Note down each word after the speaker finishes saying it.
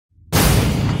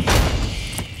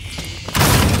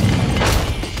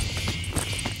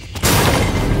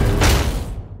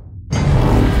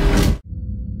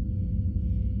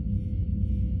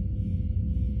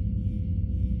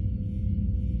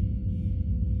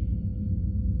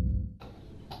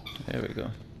There we go.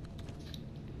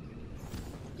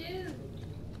 Dude.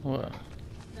 What?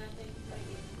 Nothing.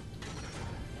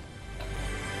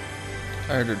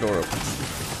 I heard her door open.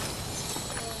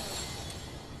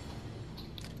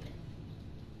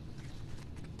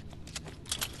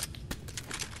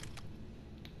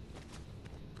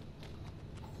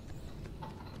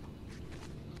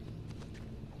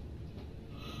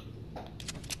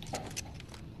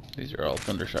 These are all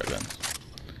thunder shotguns.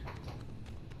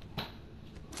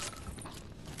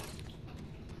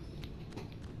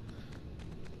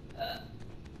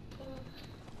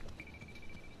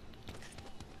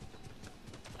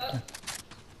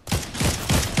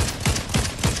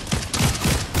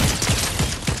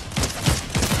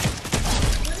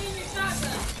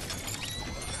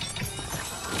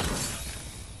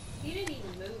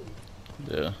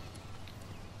 Yeah.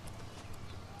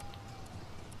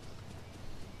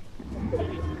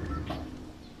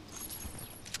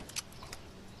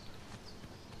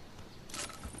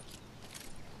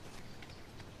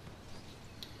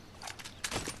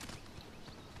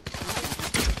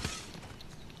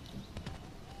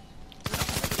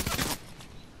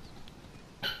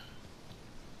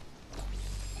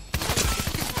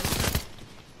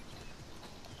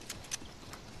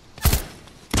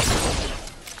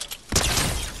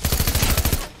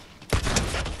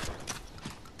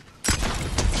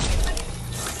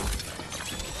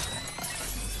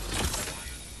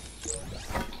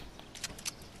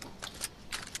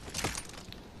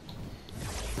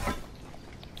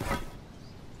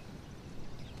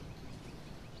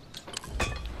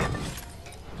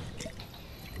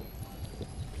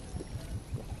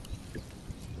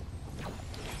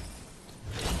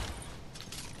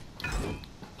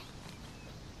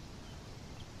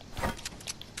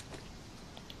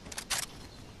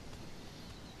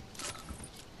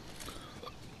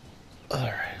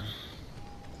 Alright.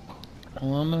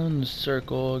 Well, I'm in the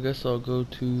circle. I guess I'll go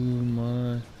to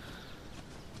my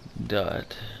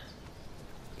dot.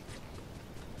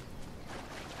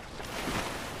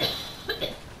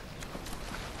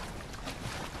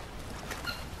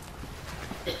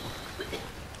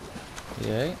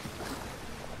 Yay.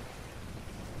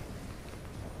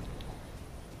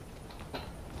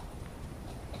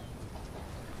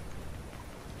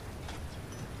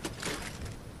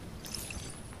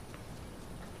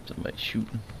 Somebody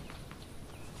shooting.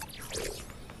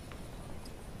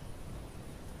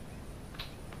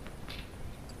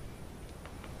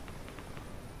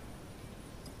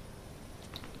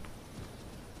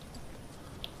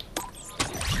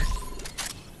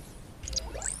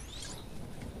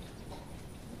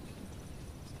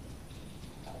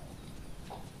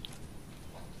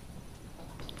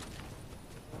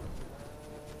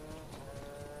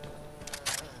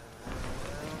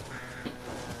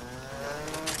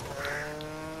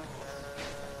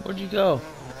 Where'd you go?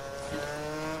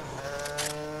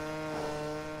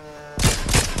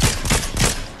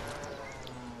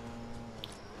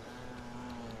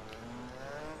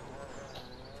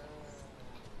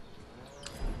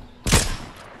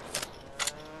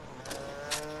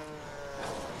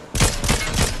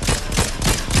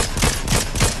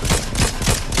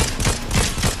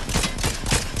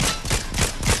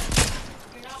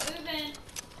 You're not moving.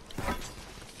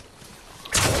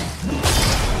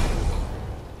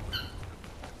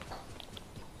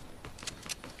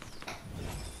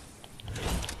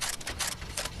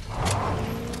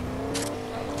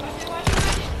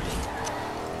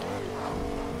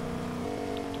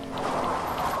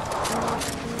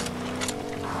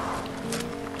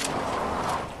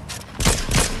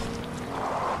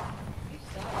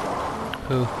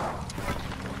 Who?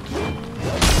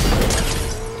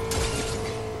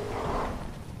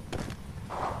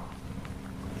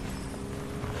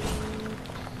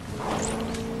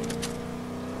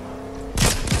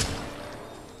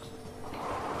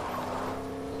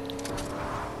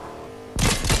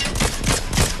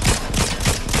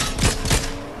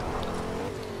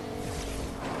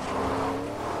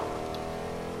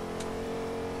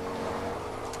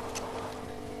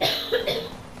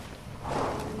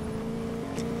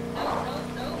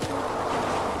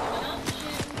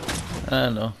 I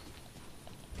don't know.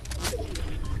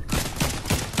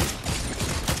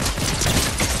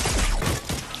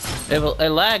 It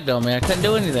lagged on me. I couldn't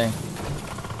do anything.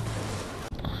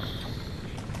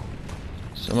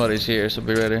 Somebody's here, so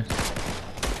be ready.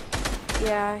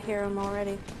 Yeah, I hear him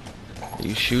already. Are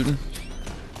you shooting?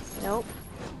 Nope.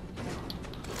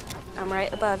 I'm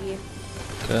right above you.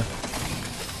 Okay.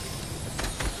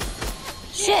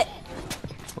 Shit!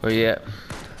 Where you at?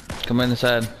 Come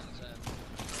inside.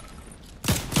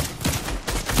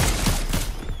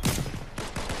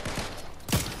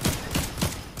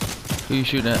 Who you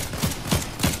shooting at?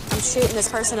 I'm shooting this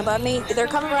person above me. They're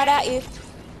coming right at you.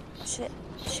 Shit,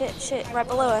 shit, shit, right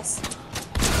below us.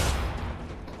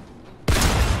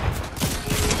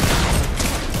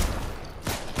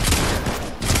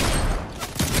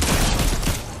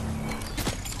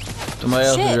 Somebody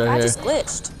else Shit, is right I here. just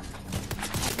glitched.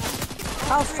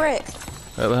 Oh, frick.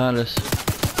 Right behind us.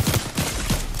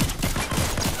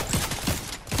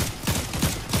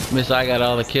 Miss, I got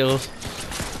all the kills.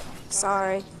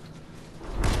 Sorry.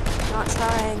 Not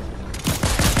trying.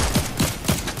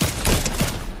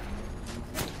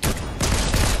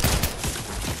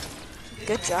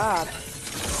 Good job.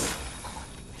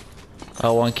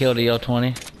 Oh, one kill to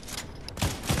L20.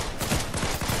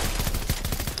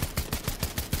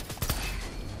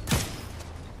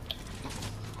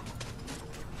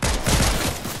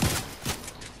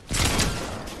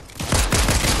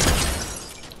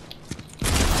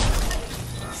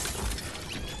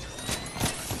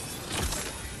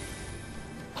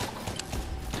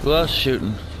 Who else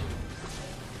shooting?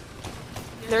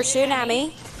 They're shooting at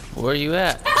me. Where you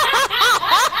at?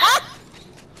 I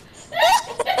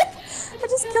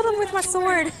just killed him with my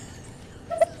sword.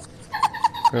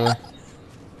 Really?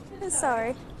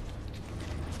 Sorry.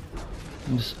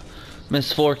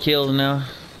 Miss 4 kills now.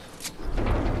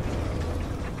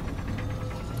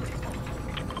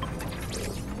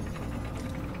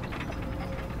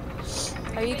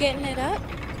 Are you getting it up?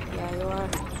 Yeah, you are.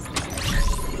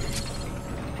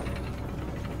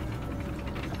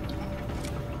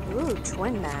 Ooh,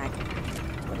 twin mag.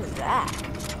 What is that?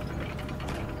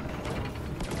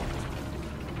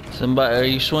 Somebody, are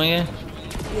you swinging?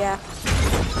 Yeah.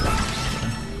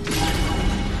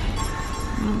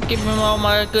 Give me all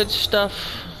my good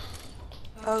stuff.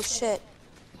 Oh shit.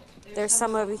 There's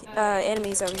some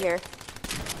enemies over here.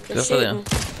 They're Good for them.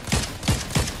 shooting.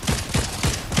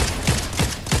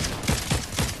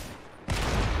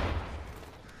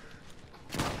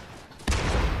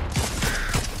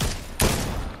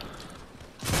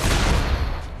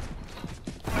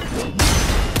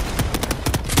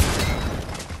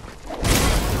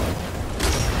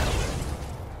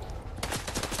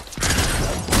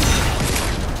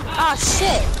 Oh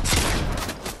shit!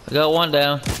 I got one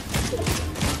down.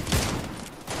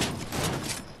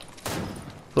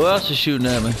 Who else is shooting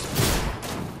at me?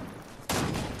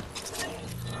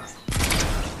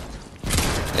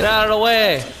 Get out of the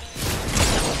way!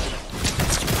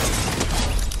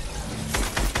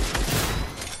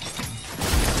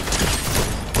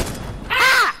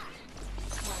 Ah!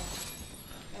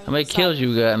 How many kills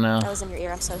you got That now? was in your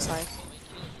ear. I'm so sorry.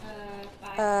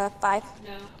 5. 5.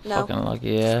 No. No. Fucking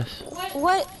lucky ass.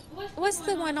 What's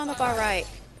the one on the far right?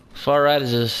 Far right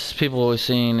is just people we've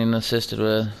seen and assisted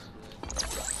with.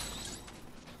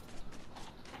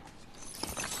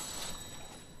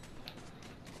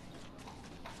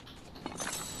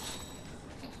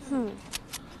 Do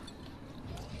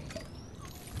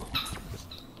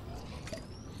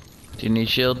you need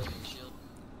shield?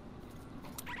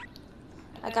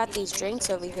 I got these drinks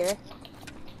over here.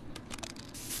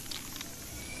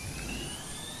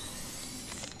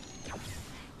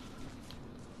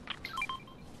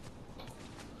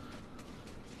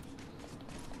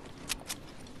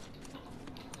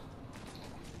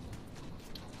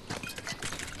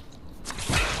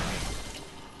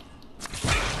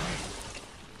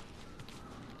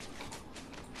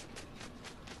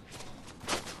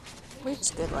 We're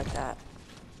just good like that.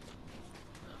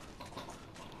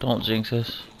 Don't jinx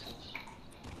us.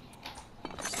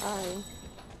 Sorry.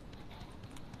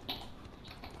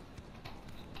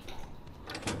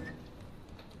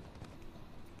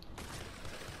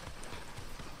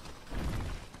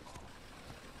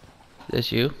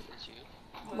 This you?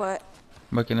 What?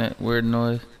 Making that weird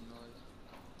noise.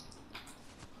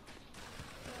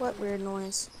 What weird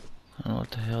noise? I don't know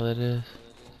what the hell that is.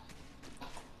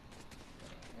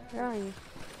 Where are you?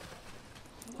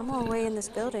 I'm all the way in this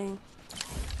building.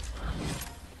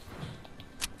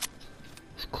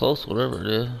 It's close, whatever it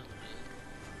is.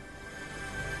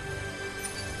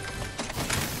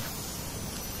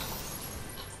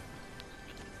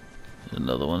 There's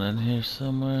another one in here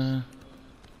somewhere.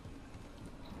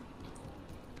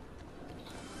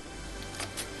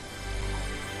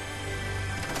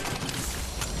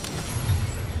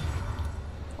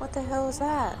 What the hell is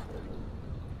that?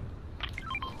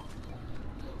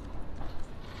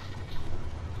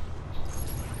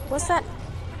 What's that?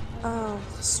 Oh,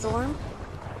 storm?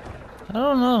 I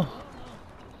don't know.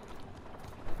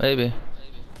 Maybe.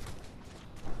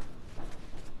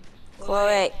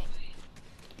 Chloe.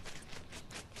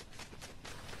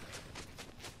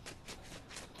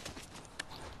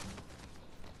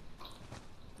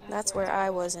 That's where I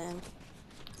was in.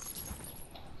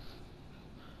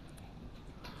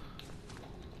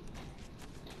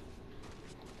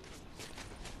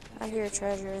 I hear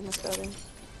treasure in this building.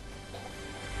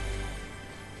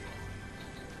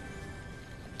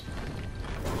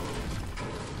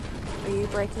 Are you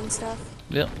breaking stuff?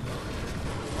 Yep.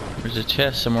 There's a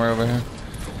chest somewhere over here.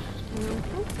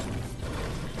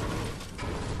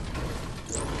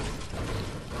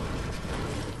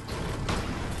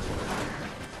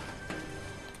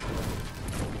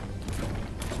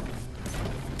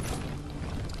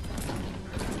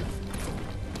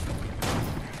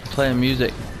 Playing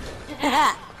music.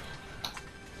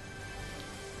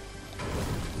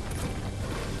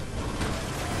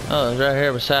 Oh, it's right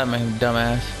here beside me,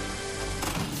 dumbass.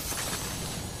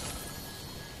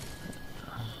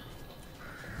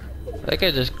 I think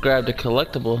I just grabbed a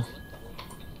collectible.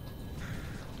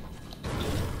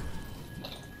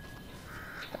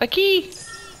 A key!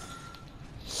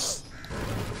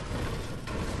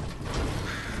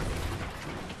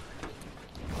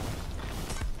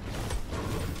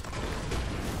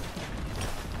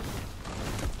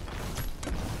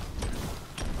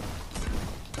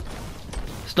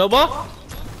 Snowball?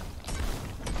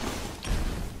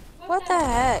 What the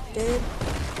heck, dude?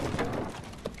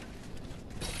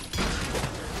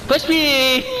 Push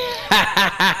me!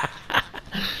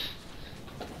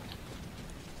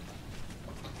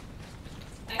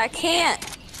 I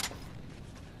can't.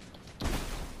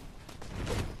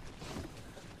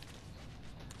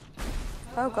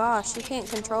 Oh gosh, you can't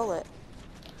control it.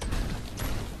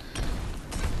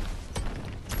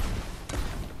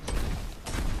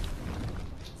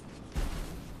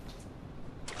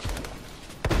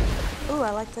 Ooh,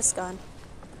 I like this gun.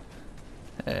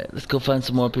 Alright, let's go find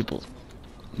some more people.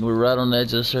 We're right on the edge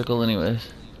of the circle anyways.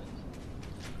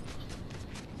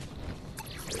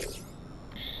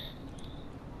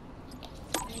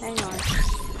 Hang on.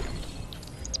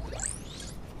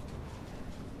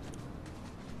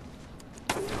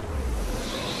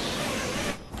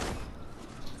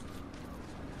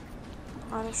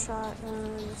 Auto shotgun,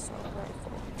 assault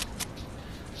rifle,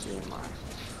 DMR.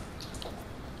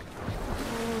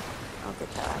 I'll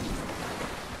get that.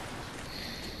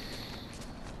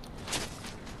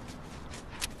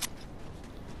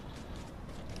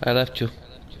 I left you.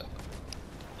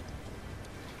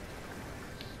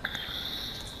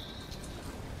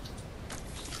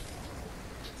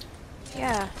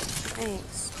 Yeah,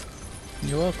 thanks.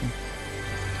 You're welcome.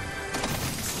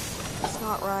 It's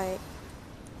not right.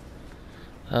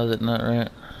 How's it not right?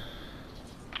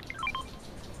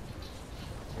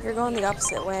 You're going the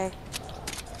opposite way.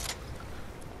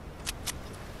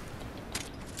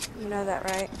 You know that,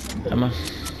 right? Am I?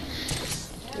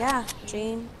 Yeah,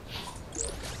 Gene.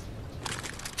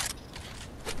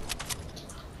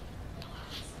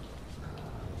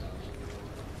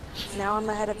 Now I'm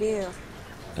ahead of you.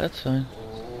 That's fine.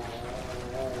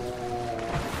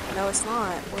 No, it's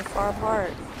not. We're far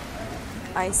apart.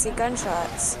 I see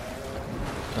gunshots.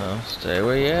 Oh, stay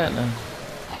where you at now.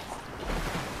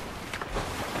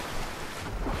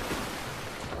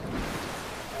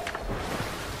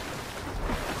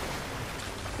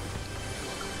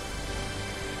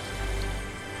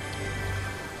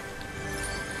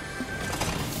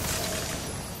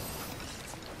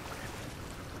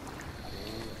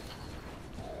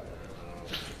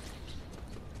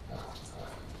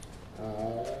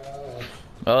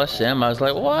 Oh, it's him. I was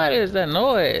like, what is that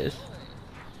noise?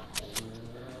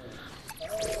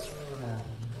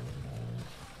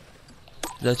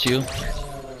 Is that you?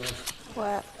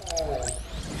 What?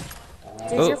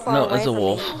 Dude, Oh, you're far no, away it's a from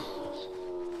wolf. me.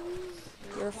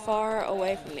 You're far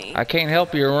away from me. I can't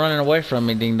help you. You're running away from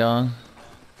me, ding dong.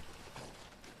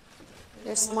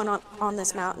 There's someone on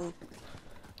this mountain.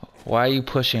 Why are you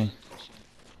pushing?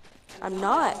 I'm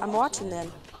not. I'm watching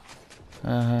them.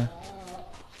 Uh-huh.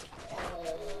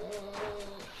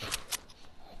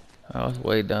 I was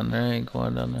way down there. I ain't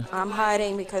going down there. I'm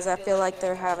hiding because I feel like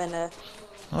they're having a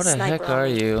What the sniper heck on are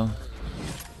me. you?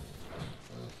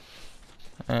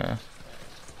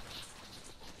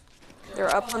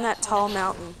 They're up on that tall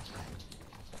mountain.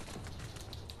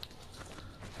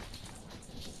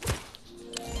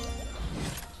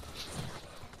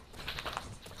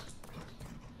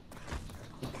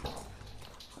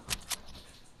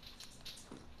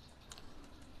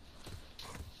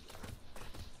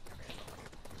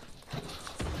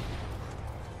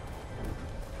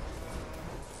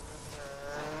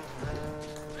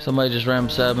 Somebody just ran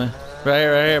beside me. Right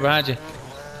here, behind you.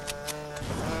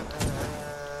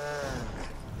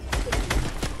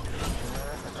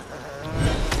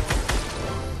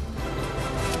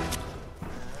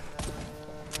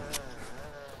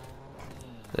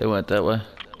 They went that way.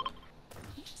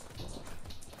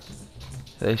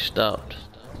 They stopped.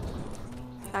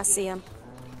 I see him.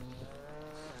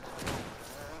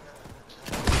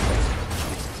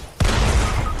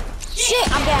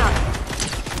 down.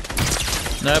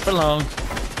 Not for long.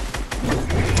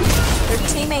 Their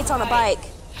teammates on a bike.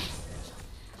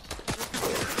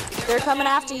 They're coming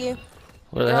after you.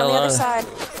 Where the They're on hell the are other they? side.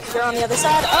 They're on the other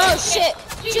side. Oh shit!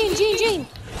 Gene!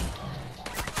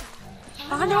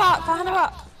 Behind the rock, behind the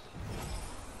rock.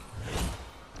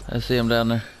 I see him down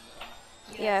there.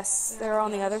 Yes, they're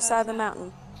on the other side of the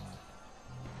mountain.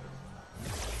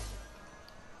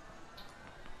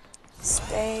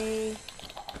 Stay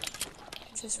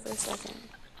just for a second.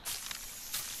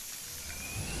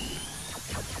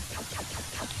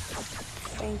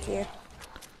 Thank you.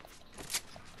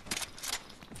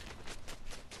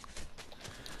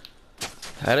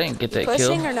 I didn't get that kill.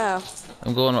 Pushing or no?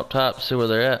 I'm going up top to see where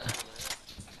they're at.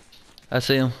 I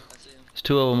see them. There's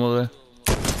two of them over there.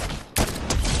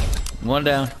 One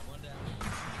down.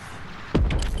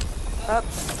 Up.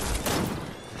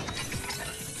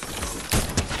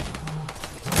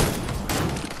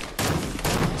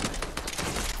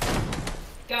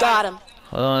 Got him.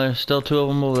 Hold on, there's still two of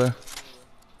them over there.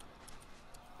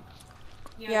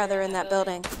 Yeah, they're in that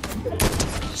building.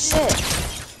 Shit.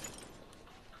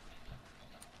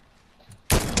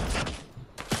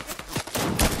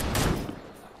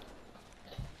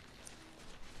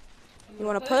 You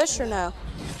want to push or no?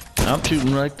 I'm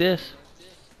shooting like this.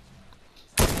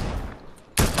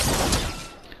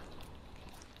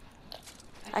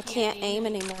 I can't aim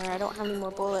anymore. I don't have any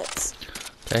more bullets.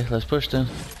 Okay, let's push then.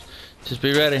 Just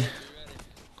be ready.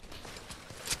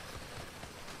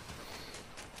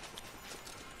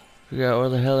 Figure out where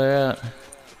the hell they're at.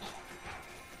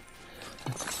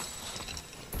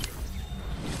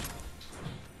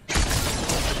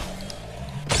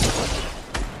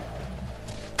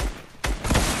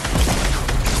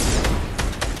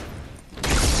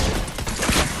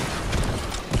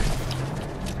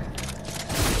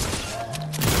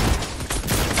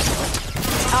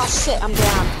 Oh shit, I'm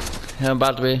down. Yeah, I'm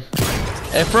about to be.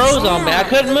 It froze on me. I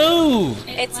couldn't move.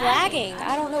 It's lagging.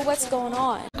 I don't know what's going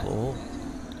on. Cool.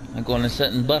 I'm going to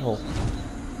sit in butthole.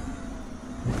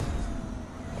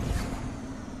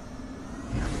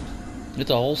 It's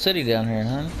a whole city down here,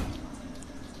 huh?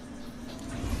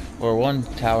 Or one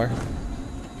tower.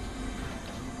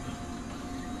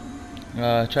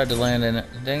 I tried to land in it.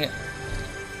 Dang it.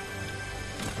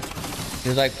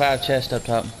 There's like 5 chests up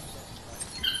top.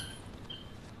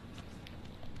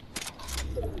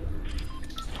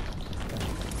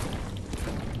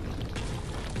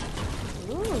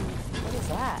 Ooh, what is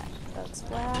that? Bug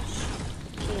splash.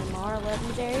 DMR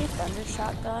legendary. Thunder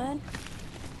shotgun.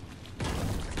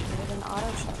 With an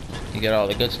auto shotgun. You got all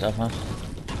the good stuff, huh?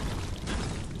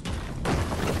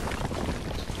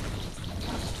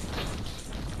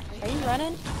 Are you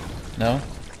running? No?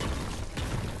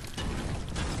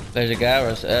 There's a guy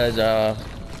with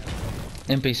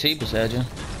NPC beside you.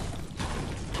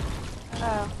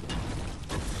 Oh.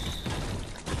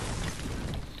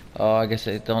 Oh, I guess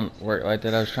it don't work like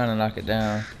that. I was trying to knock it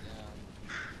down.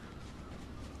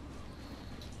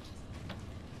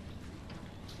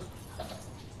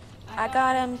 I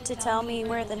got him to tell me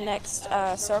where the next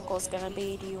circle's gonna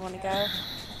be. Do you want to go?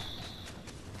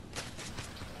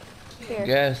 Here.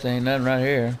 Guess ain't nothing right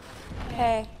here.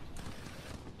 Hey.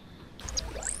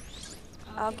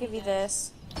 I'll give you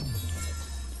this.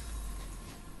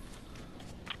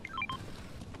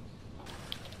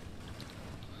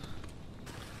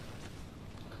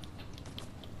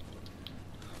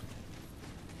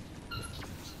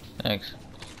 Thanks.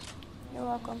 You're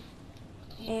welcome.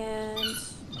 And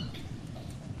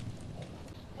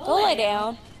go lay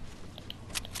down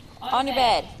on your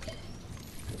bed.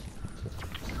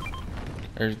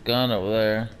 There's a gun over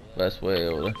there. That's way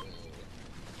over there.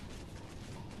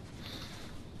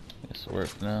 Guess it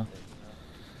works now.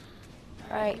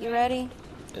 Alright, you ready?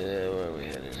 Yeah, where are we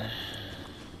headed?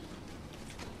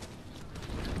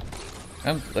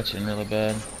 I'm glitching really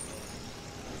bad.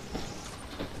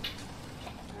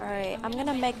 Alright, I'm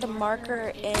gonna make the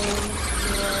marker in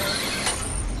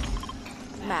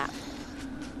your map.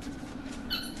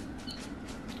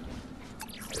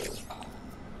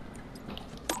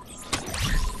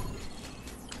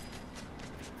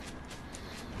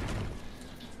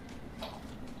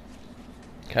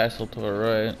 Castle to the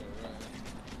right.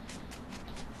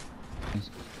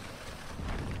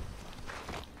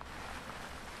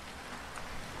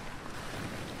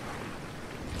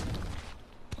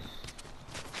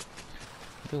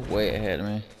 You're way ahead of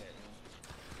me.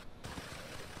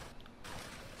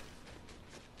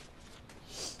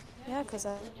 Yeah, because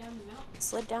I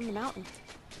slid down the mountain.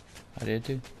 I did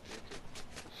too.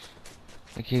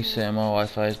 I keep saying my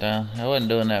Wi-Fi's down. I wasn't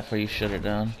doing that for you shut it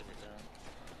down.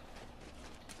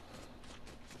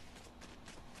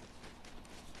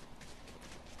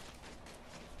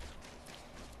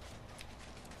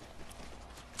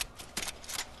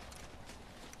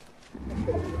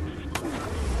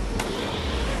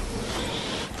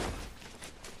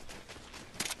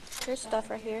 stuff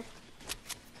right here.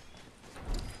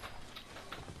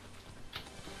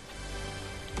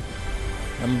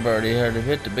 I'm already heard it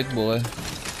hit the big boy.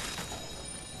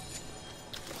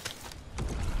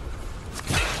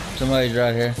 Somebody's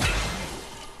right here.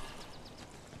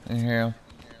 I can hear him.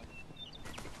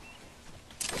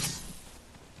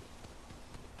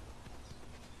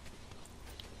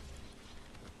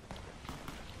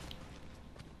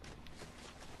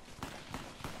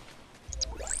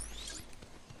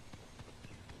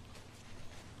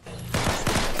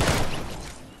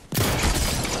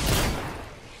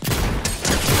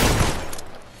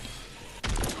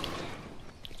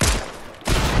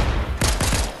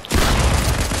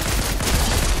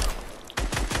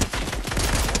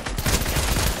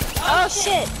 Oh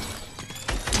shit!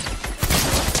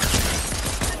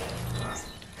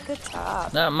 Good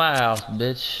job. Not my house,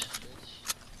 bitch.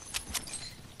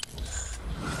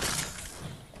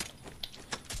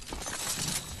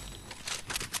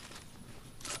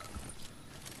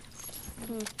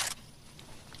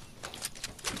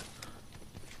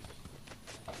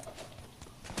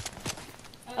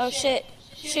 Oh shit!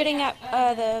 Shooting at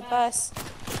the bus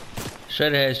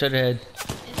Straight ahead, straight ahead.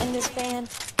 in this van.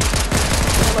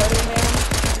 The loading van.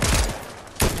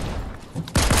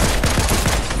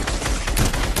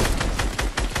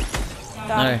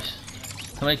 Got him. Nice.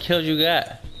 How many kills you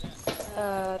got?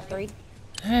 3.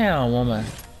 Damn, woman.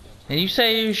 And you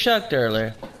say you shucked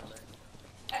earlier.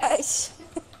 I'm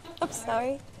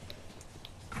sorry.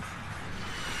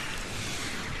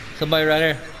 Somebody right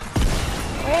here.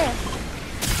 Where?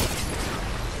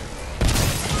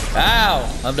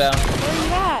 Ow! I'm down. Where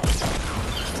you at?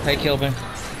 They killed me.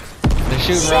 They're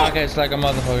shooting Shit. rockets like a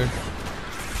motherfucker.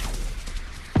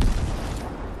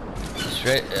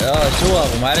 Straight. Oh, it's 2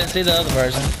 of them. I didn't see the other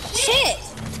person. Shit!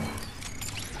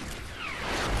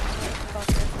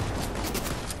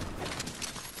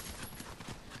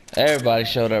 Everybody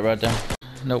showed up right there.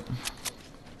 Nope.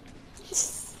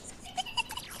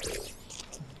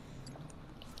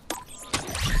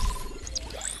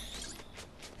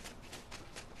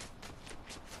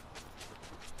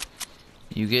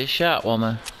 You get shot,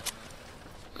 woman.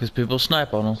 Because people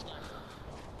snipe on them.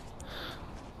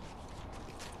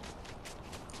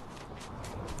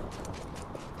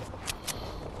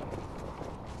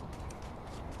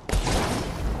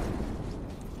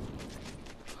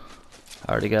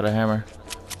 I already got a hammer.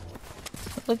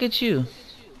 Look at you.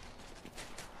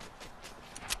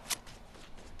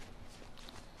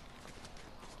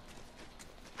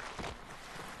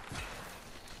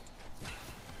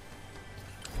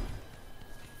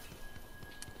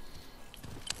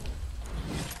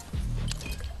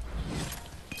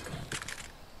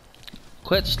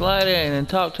 Quit sliding and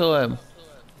talk to him.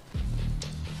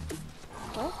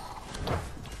 What?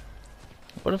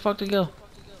 Where the fuck to go?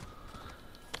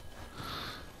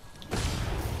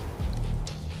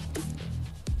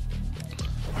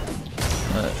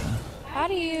 How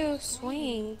do you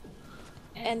swing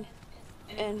and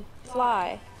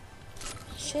fly?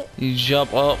 Shit. You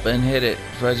jump up and hit it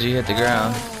as you hit the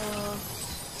ground. Oh.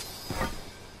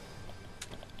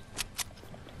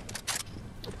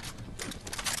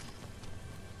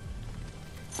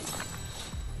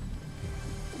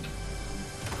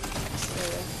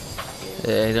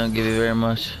 Yeah, he don't give you very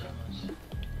much.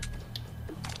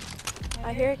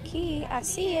 I hear a key. I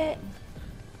see it.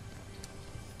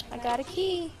 I got a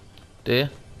key. Do you?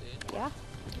 Yeah.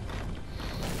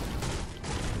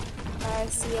 I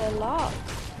see a lock.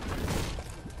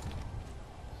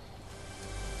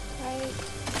 Right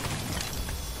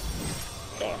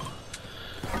there.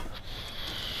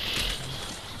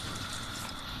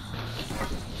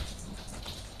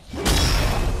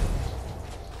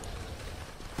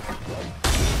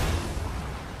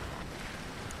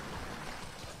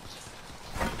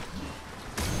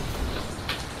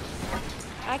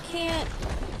 I can't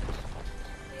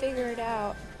figure it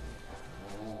out.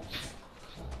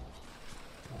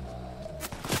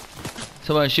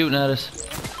 Somebody's shooting at us.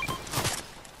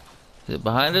 Is it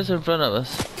behind us or in front of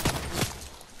us?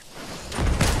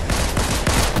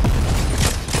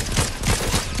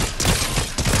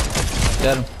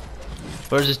 Got him.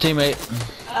 Where's his teammate?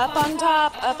 Up on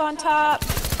top, up on top.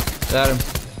 Got him.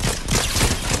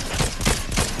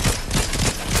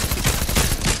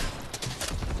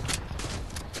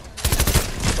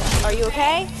 Are you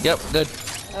okay? Yep, good.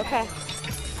 Okay.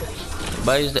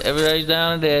 Everybody's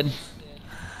down and dead.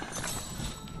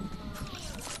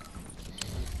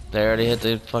 They already hit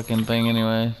the fucking thing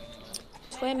anyway.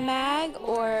 Twin mag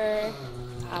or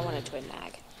I want a twin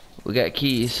mag. We got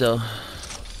keys, so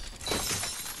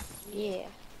Yeah.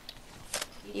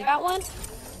 You got one?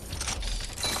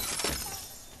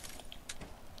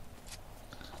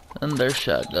 And their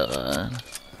shotgun.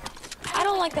 I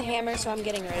don't like the hammer, so I'm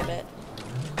getting rid of it.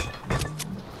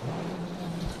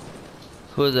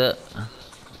 Who is that?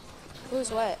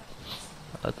 Who's what?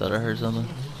 I thought I heard something.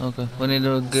 Okay, we need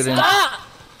to get in. Stop!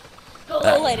 Go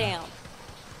lay down.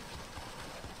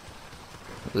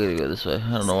 We gotta go this way.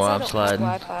 I don't know Since why I I'm don't sliding.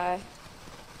 have Wi-Fi.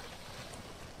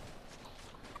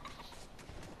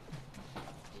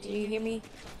 Do you hear me?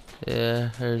 Yeah,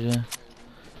 heard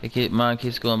you. Mine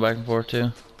keeps going back and forth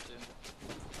too.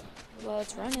 Well,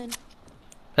 it's running.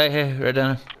 Hey, right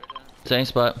down there. Same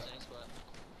spot.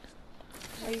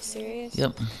 Are you serious?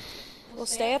 Yep. Well,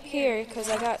 stay up here, because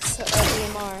I got a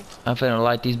DMR. I'm finna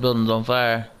light these buildings on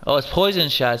fire. Oh, it's poison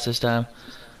shots this time.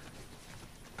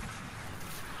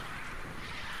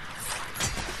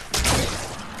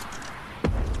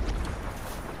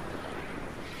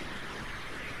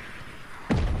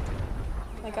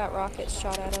 I got rockets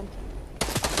shot at him.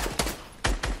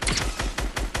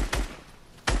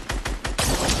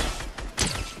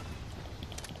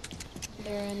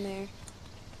 They're in there.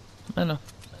 I know.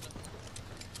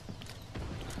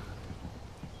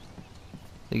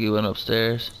 Think he went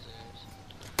upstairs.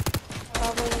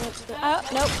 Probably went to the... Oh,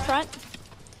 nope, front.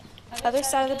 Other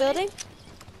side of the building.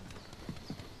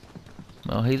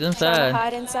 Oh, he's Trying to inside.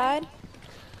 hide inside.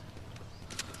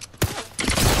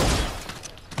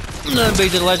 Nothing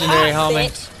beats a legendary, homie.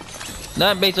 Bitch.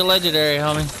 Nothing beats a legendary,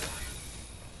 homie.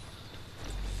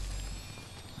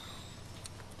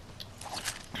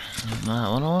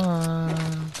 Not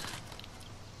 101.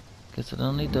 Guess I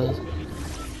don't need those.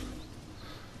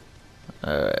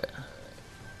 Alright.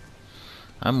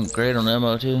 I'm great on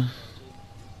ammo too.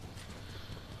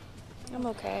 I'm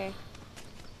okay.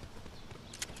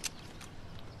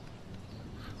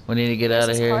 We need to get Where's out of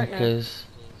his here partner? because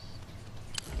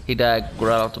he died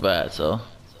right off the bat, so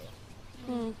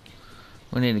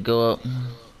we need to go up.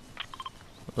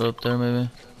 Up there maybe.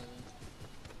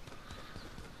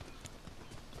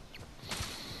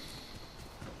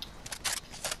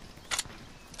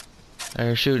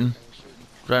 They're shooting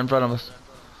right in front of us.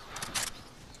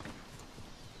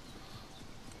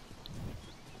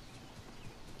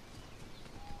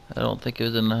 I don't think it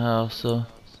was in the house, so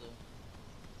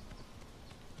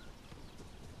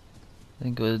I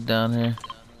think it was down here.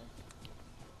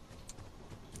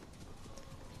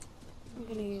 I'm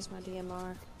gonna use my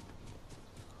DMR.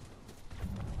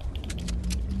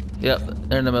 Yep,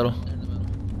 they're in the middle.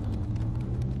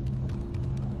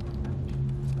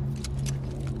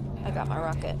 I got my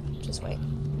rocket. Just wait.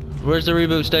 Where's the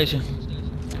reboot station?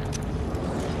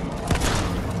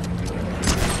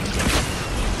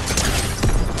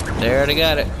 They already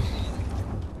got it.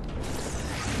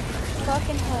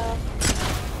 Fucking hell.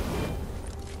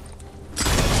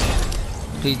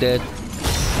 He's dead.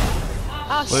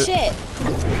 Oh Wait. shit!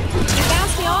 He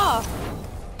bounced me off.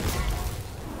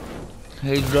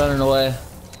 He's running away.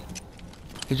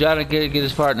 He's trying to get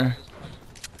his partner.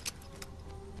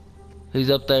 He's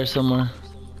up there somewhere.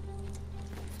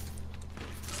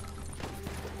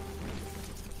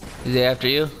 Is he after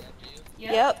you?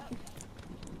 Yep.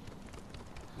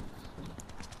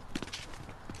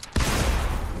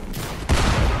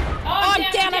 Oh,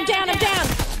 I'm down, I'm down, I'm down!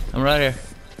 I'm right here.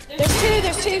 There's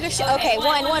two. Okay,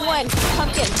 one.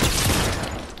 Pumpkin.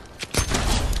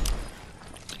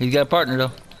 He's got a partner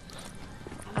though.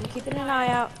 I'm keeping an eye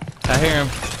out. I hear him.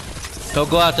 Don't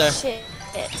go out there. Shit.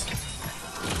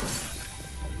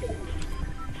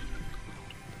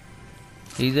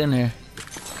 He's in here.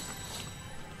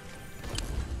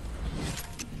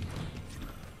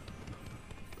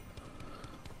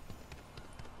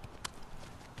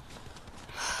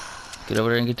 Get over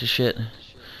there and get your shit.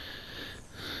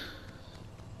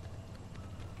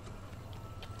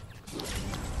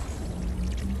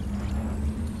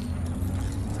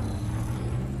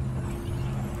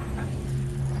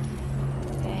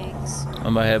 Thanks.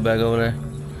 I'm gonna head back over there.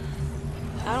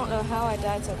 I don't know how I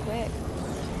died so quick.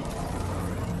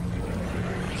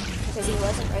 Because he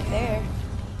wasn't right there.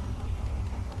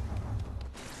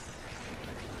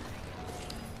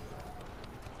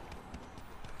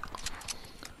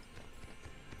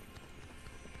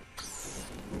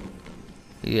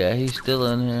 Yeah, he's still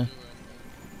in here.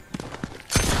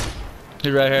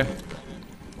 He's right here.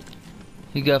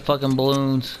 He got fucking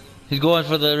balloons. He's going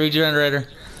for the regenerator. Where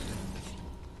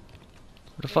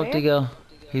the fuck did he go?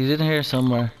 He's in here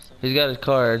somewhere. He's got his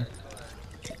card.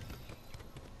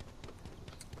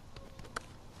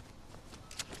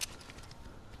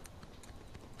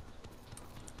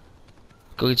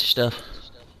 Go get your stuff.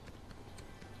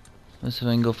 Let's see if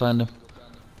I can go find him.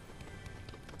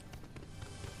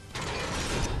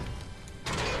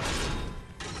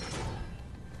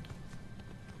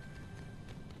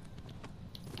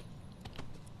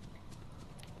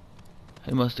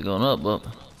 He must have gone up, but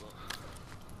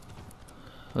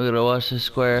we gotta watch this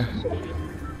square.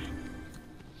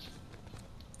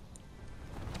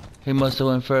 He must have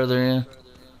went further in.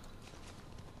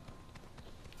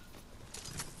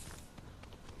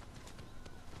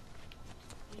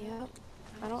 Yep.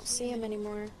 I don't see him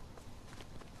anymore.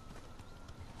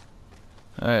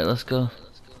 Alright, let's go.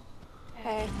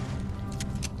 Hey.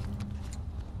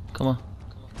 Come on.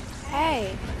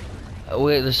 Hey.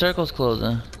 Wait, the circle's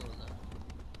closing.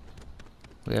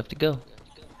 We have to go.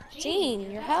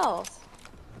 Gene, your health.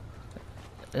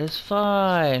 It's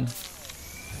fine.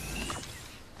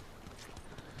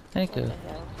 Thank What you. the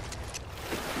hell?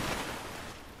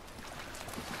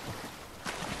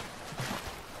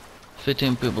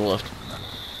 $15 people left.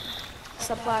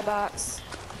 Supply box.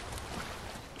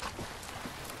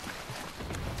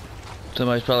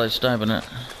 Somebody's probably sniping it.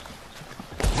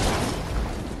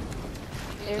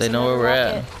 There's They know where another we're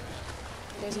rocket. at.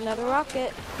 There's another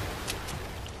rocket.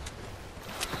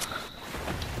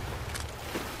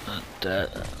 That.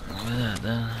 I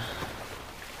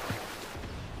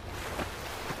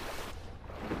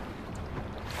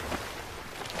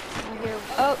hear.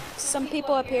 Oh, some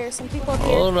people up here. Some people up here.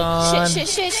 Hold on. Shit!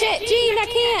 Gene, I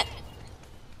can't.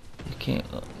 You can't.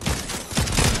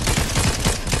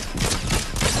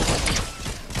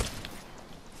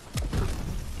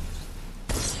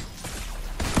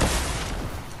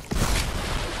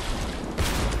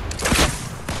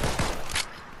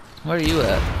 Where are you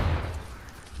at?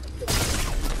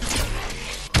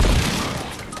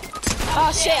 Oh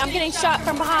shit! I'm getting shot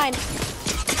from behind.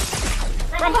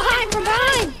 From behind! From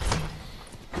behind!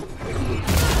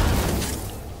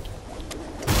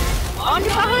 On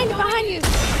your behind you!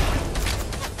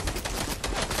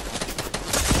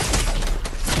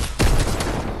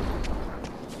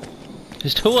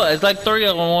 There's two. It's like 3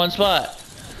 of them in one spot.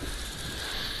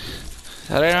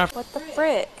 That ain't our. What the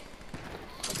frick?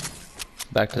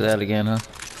 Back to that again, huh?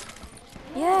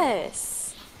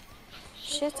 Yes.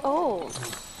 Shit's old.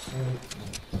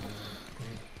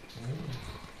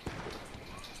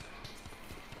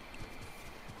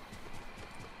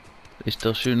 They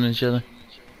still shooting each other?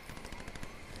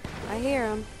 I hear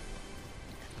him.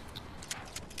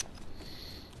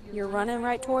 You're running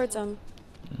right towards him.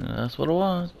 That's what I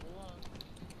want.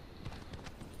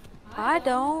 I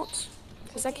don't.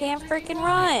 Because I can't freaking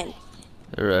run.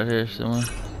 They're right here somewhere.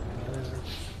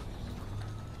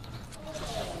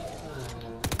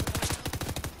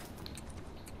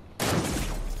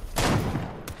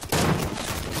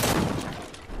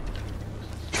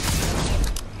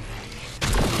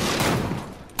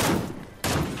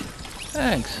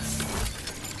 Thanks.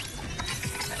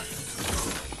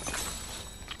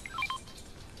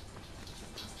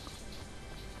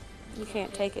 You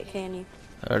can't take it, can you?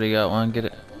 I already got one. Get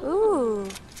it. Ooh.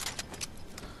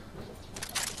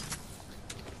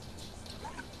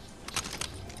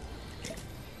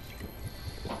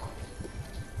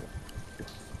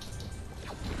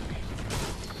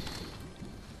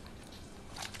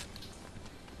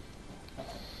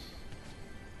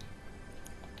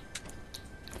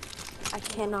 I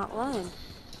cannot run. Where'd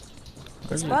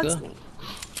This you bugs go? me.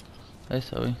 Hey,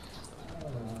 Zoe.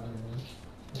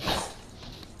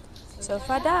 So if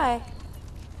I die,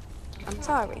 I'm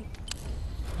sorry.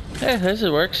 Hey, this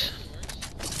works.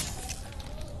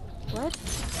 What?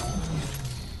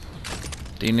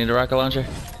 Do you need a rocket launcher?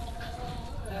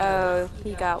 Oh,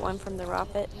 you got one from the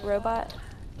rocket robot?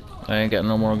 I ain't got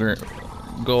no more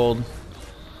gold.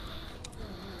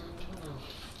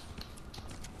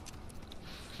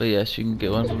 But yes, you can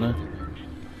get one from there.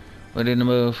 We need to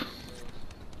move.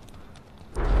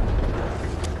 Come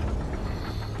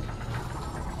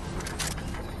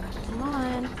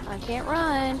on, I can't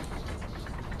run.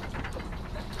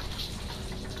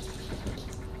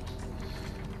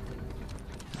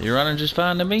 You're running just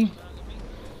fine to me.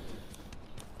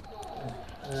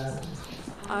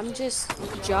 I'm just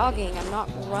jogging, I'm not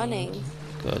running.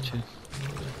 Gotcha.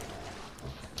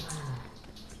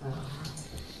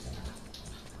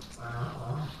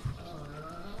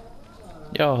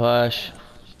 Yo, hush.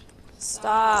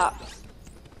 Stop.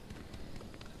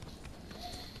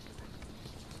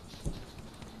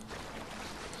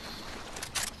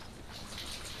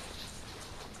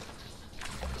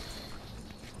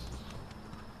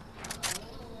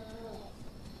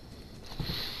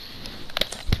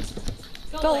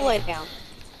 Go lay down.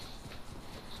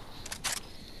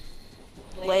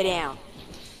 Lay down.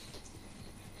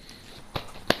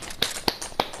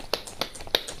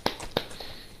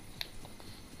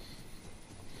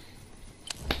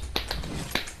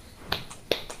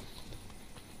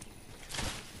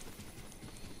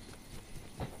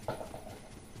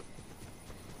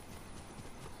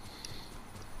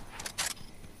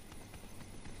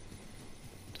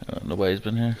 Nobody's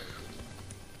been here.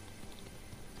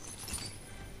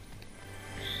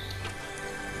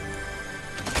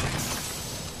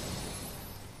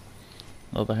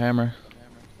 Oh, the hammer.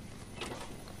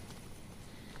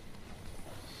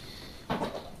 What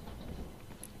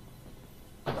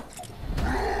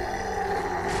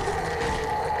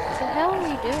the hell are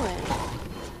you doing?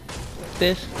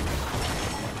 This.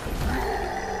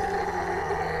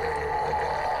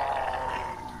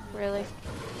 Really?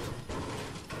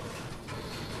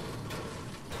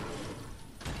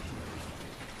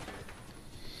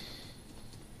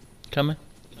 Coming.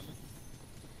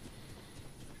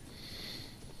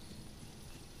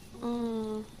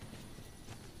 Mm.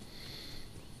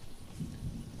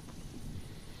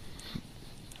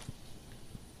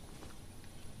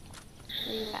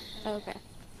 Where you at? Oh, okay.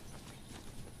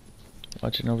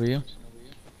 Watching over you.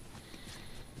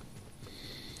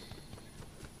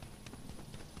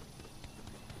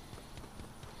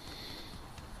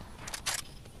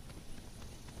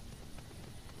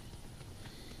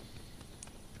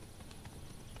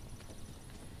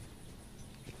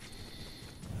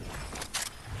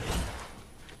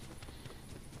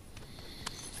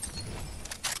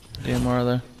 Any more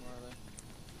there?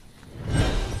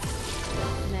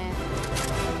 Nah.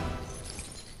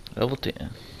 Level 10.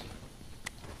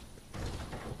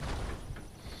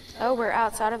 Oh, we're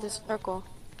outside of the circle.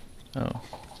 Oh.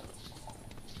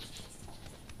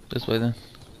 This way then.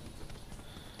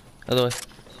 Other way.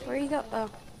 Where you go? Oh.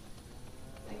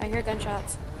 I hear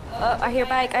gunshots. Oh, I hear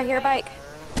bike. I hear bike.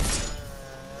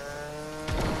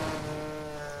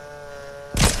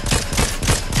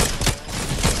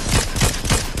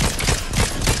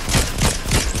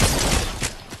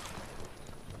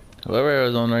 Whoever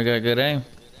was on there got good aim.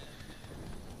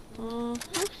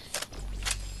 Mm-hmm.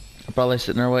 They're probably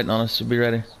sitting there waiting on us to be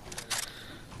ready.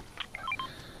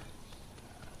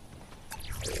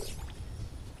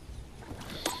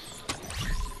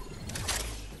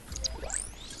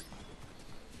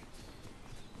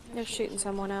 They're shooting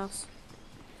someone else.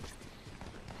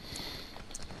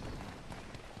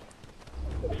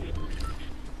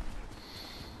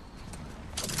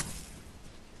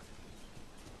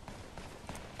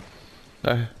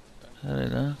 Alright. That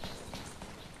ain't enough.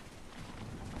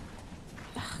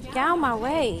 Get out of my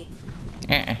way.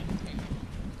 We're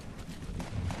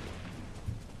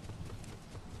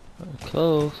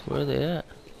close. Where are they at?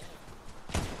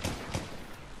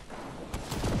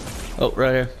 Oh,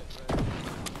 right here.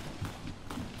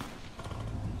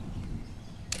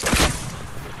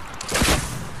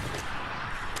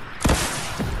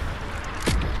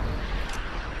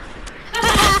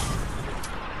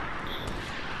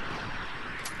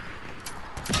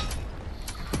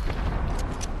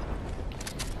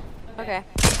 Okay.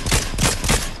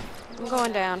 I'm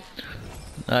going down.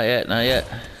 Not yet, not yet.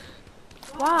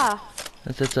 Why?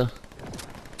 That's it, so.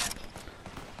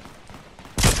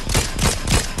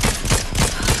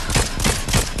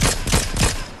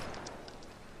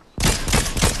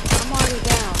 I'm already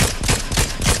down.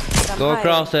 But I'm Go hiding.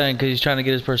 across then, because he's trying to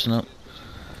get his person up.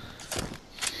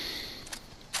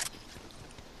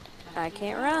 I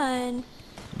can't run.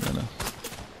 I know.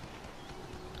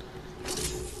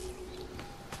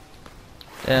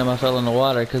 Damn, I fell in the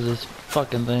water because of this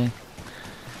fucking thing.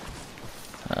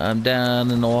 I'm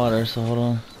down in the water, so hold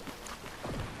on.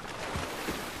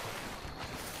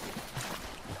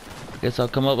 Guess I'll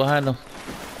come up behind him.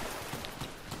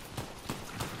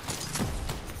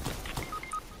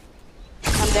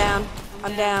 I'm down.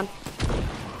 I'm down.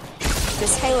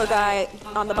 This Halo guy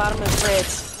on the bottom of the bridge.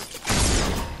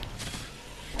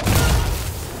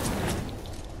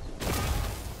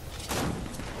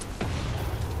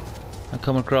 I'm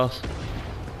coming across.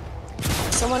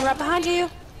 Someone right behind you.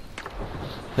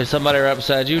 There's somebody right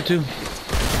beside you too.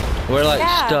 We're like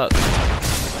Yeah. stuck.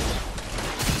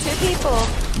 2 people.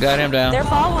 Got him down. They're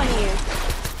following you.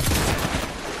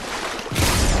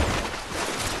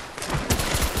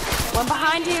 One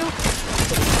behind you.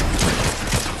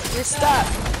 You're stuck.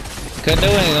 Couldn't do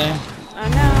anything. I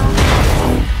know.